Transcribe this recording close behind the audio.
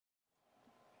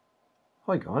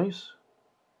Hi guys,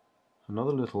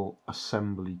 another little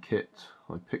assembly kit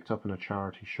I picked up in a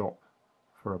charity shop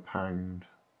for £1.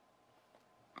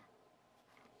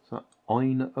 It's that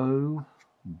INO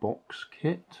box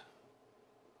kit.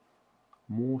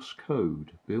 Morse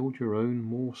code, build your own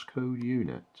Morse code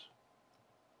unit.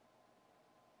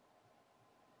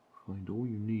 Find all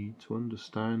you need to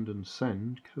understand and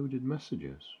send coded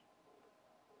messages.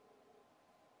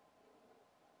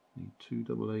 Need 2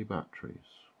 AA batteries.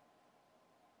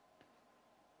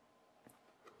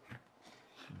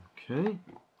 Okay.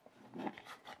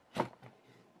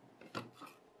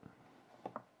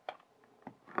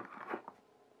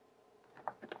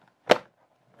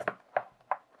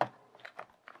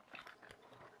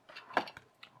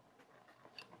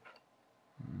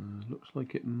 Looks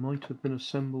like it might have been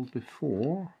assembled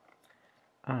before,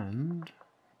 and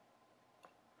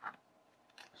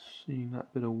seeing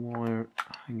that bit of wire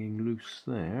hanging loose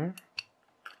there,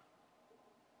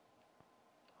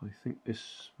 I think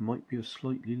this might be a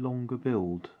slightly longer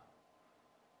build,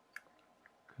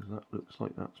 because that looks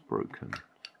like that's broken.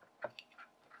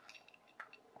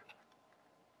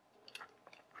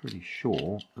 Pretty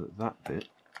sure that that bit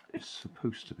is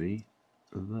supposed to be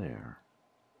there.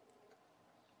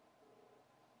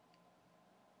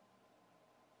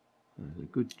 There's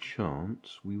a good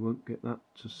chance we won't get that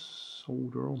to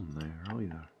solder on there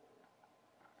either.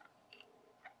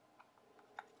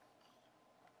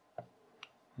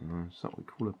 Is that what we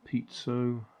call a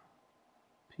piezo?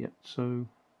 Piezo?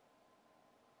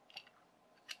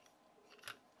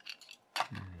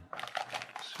 Yeah.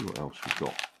 Let's see what else we've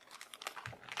got.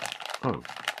 Oh,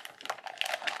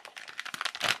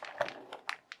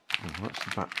 that's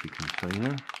the battery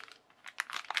container.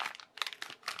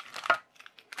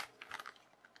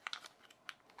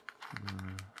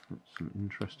 That's some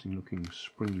interesting looking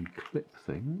springy clip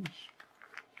things.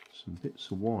 Some bits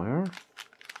of wire.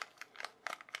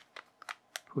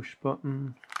 Push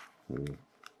button or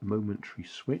momentary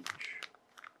switch.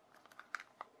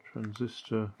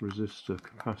 Transistor, resistor,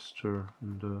 capacitor,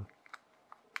 and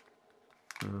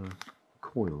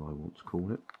coil, I want to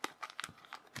call it.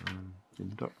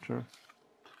 Inductor.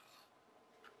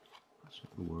 That's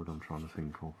not the word I'm trying to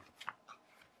think of.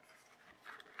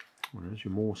 Well, there's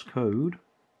your Morse code.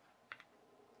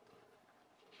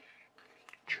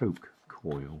 Choke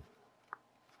coil.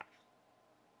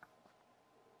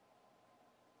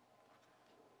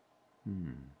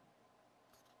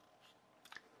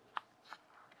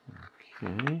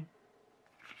 Okay.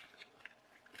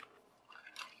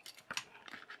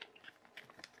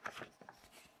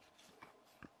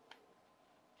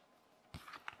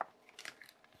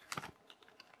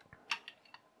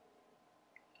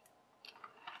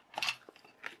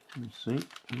 Let's see,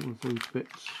 all of those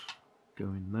bits go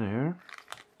in there.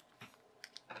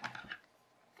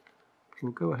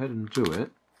 We'll go ahead and do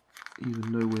it,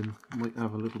 even though we might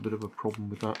have a little bit of a problem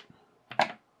with that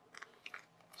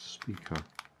speaker.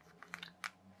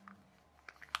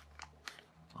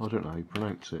 I don't know how you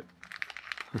pronounce it.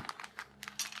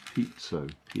 Piezo,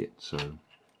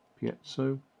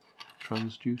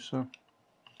 transducer.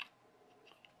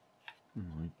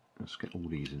 Alright, let's get all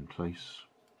these in place.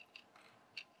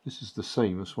 This is the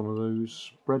same as one of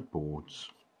those breadboards.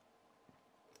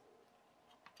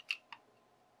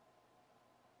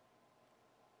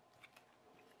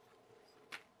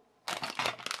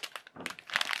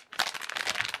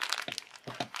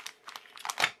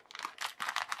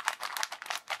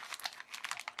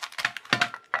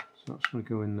 So that's going to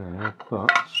go in there,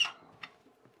 but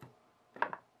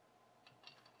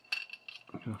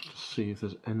I'm going to have to see if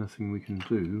there's anything we can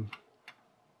do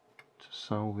to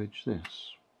salvage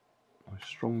this. I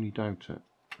strongly doubt it.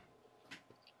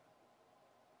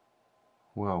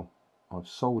 Well, I've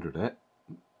soldered it,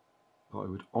 but I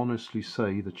would honestly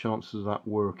say the chances of that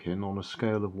working on a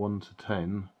scale of 1 to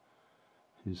 10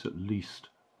 is at least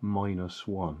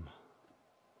 -1.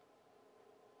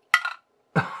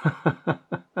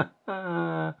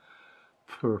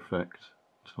 Perfect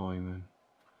timing.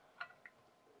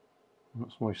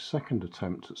 That's my second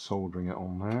attempt at soldering it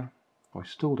on there. I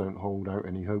still don't hold out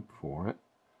any hope for it.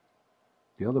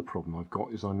 The other problem I've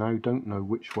got is I now don't know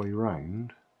which way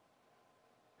round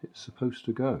it's supposed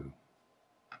to go.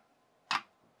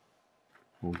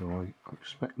 Although I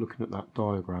expect, looking at that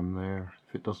diagram there,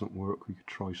 if it doesn't work we could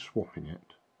try swapping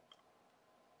it.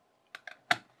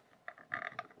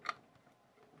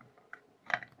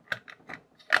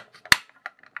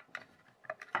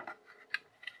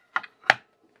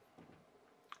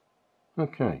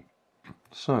 Okay,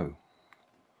 so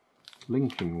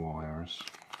linking wires.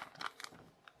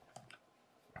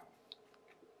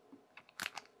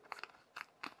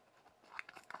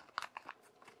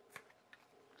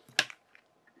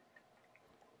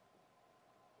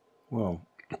 Well,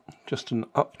 just an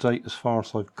update as far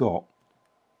as I've got.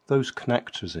 Those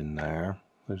connectors in there,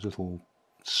 those little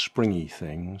springy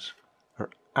things, are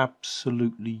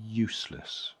absolutely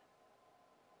useless.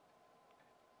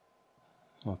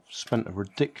 I've spent a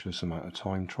ridiculous amount of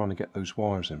time trying to get those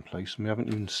wires in place, and we haven't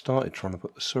even started trying to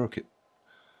put the circuit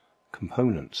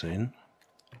components in.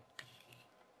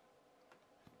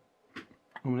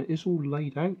 I mean, it is all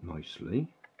laid out nicely.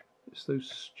 It's those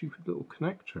stupid little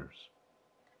connectors.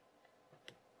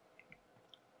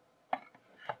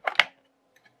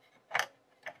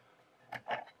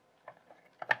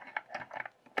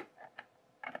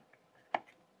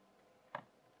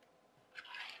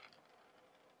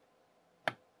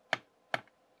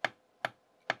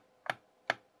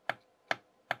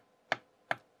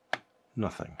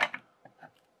 Nothing.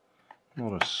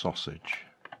 Not a sausage.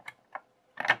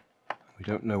 We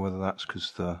don't know whether that's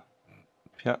because the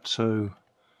piezo,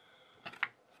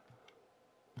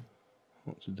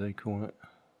 what did they call it?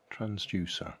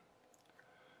 Transducer.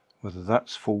 Whether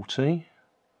that's faulty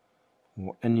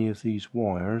or any of these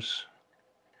wires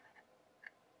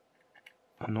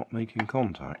are not making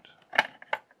contact.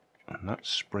 And that's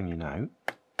springing out.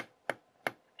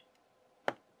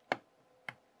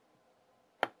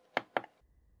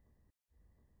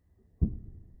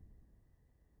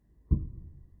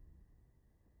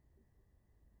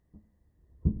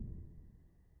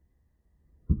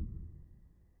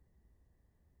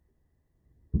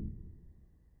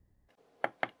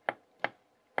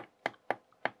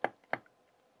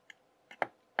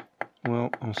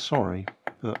 Well, I'm sorry,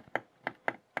 but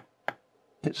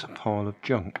it's a pile of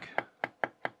junk.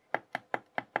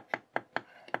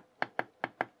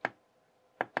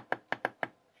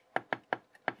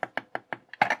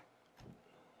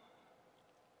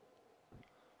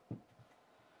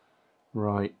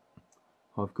 Right,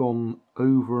 I've gone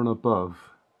over and above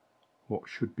what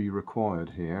should be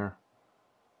required here.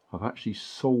 I've actually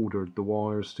soldered the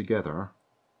wires together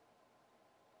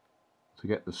to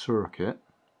get the circuit,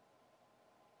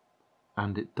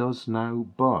 and it does now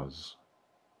buzz,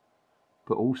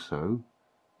 but also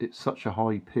it's such a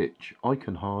high pitch I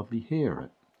can hardly hear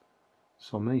it,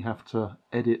 so I may have to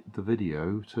edit the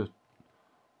video to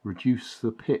reduce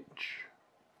the pitch.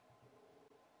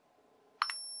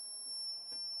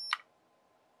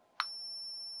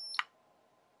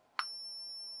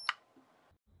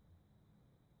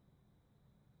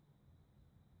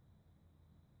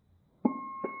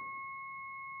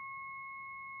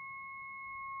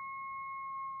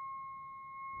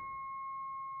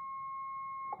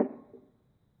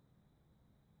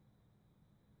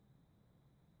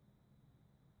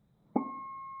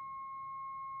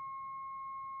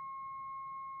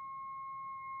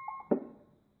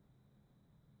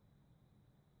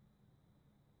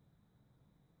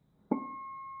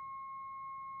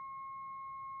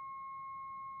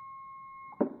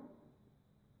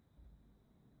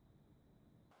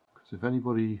 If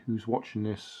anybody who's watching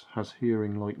this has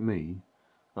hearing like me,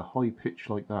 a high pitch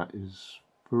like that is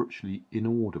virtually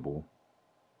inaudible.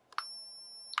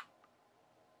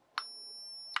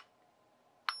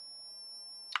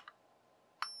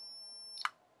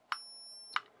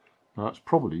 Now that's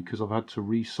probably because I've had to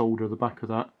resolder the back of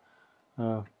that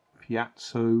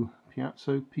piezo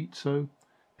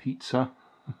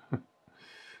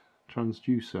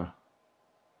transducer.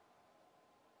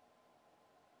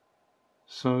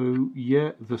 So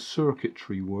yeah, the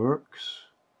circuitry works.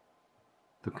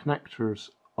 The connectors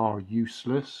are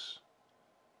useless.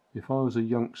 If I was a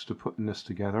youngster putting this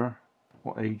together,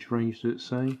 what age range did it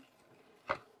say?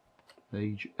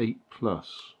 Age 8+.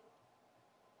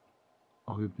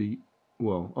 I would be,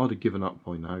 well, I'd have given up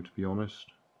by now, to be honest.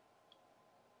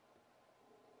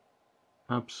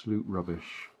 Absolute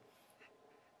rubbish.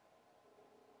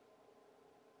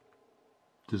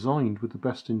 Designed with the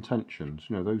best intentions.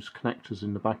 You know, those connectors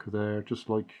in the back of there, just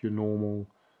like your normal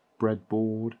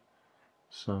breadboard.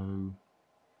 So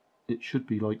it should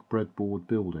be like breadboard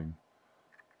building,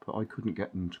 but I couldn't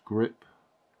get them to grip.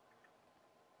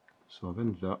 So I've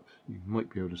ended up, you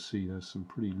might be able to see there's some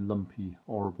pretty lumpy,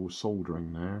 horrible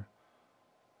soldering there.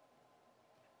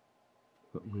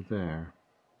 But we're there.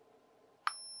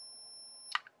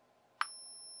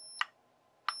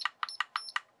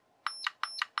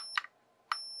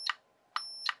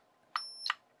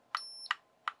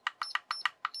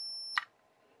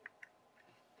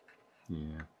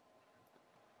 Yeah.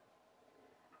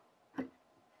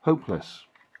 Hopeless.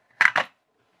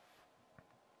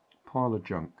 Pile of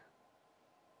junk.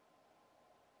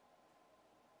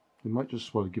 They might just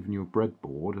as well have given you a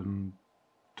breadboard and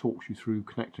talked you through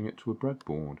connecting it to a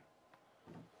breadboard.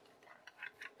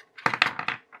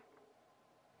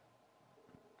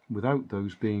 without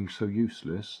those being so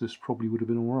useless, this probably would have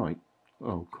been alright.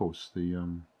 Oh, of course,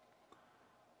 the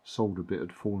solder bit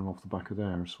had fallen off the back of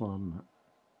there as well, hadn't it?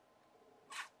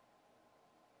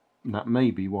 And that may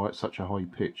be why it's such a high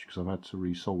pitch, because I've had to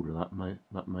resolder that.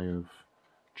 That may have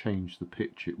changed the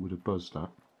pitch it would have buzzed at.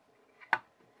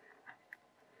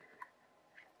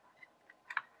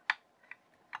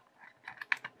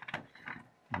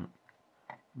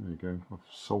 There you go, I've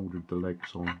soldered the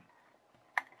legs on,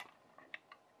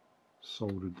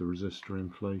 soldered the resistor in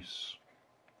place,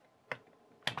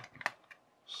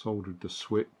 soldered the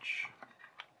switch,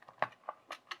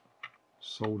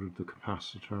 soldered the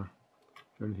capacitor.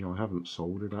 The only thing I haven't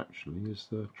soldered actually is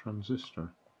the transistor.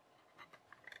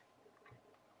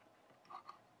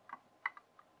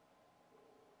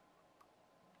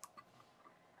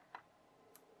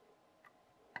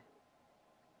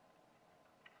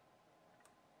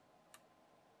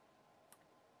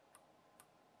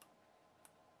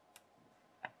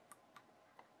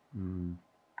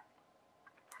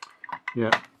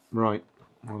 Yeah, right,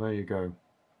 well there you go.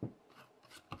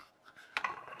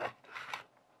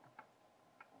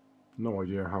 No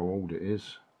idea how old it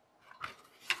is.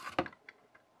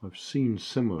 I've seen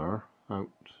similar out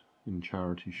in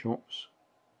charity shops.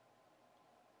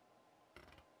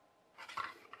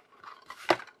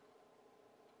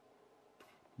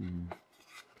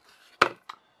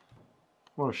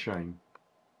 What a shame.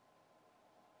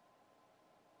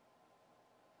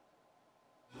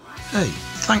 Hey,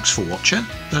 thanks for watching.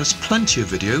 There's plenty of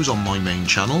videos on my main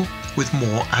channel with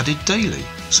more added daily,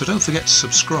 so don't forget to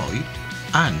subscribe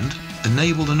and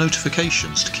enable the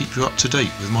notifications to keep you up to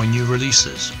date with my new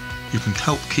releases. You can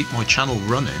help keep my channel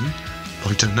running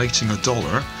by donating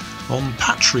 $1 on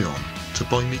Patreon to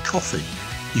buy me coffee.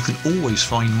 You can always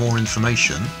find more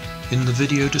information in the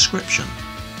video description.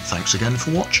 Thanks again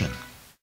for watching.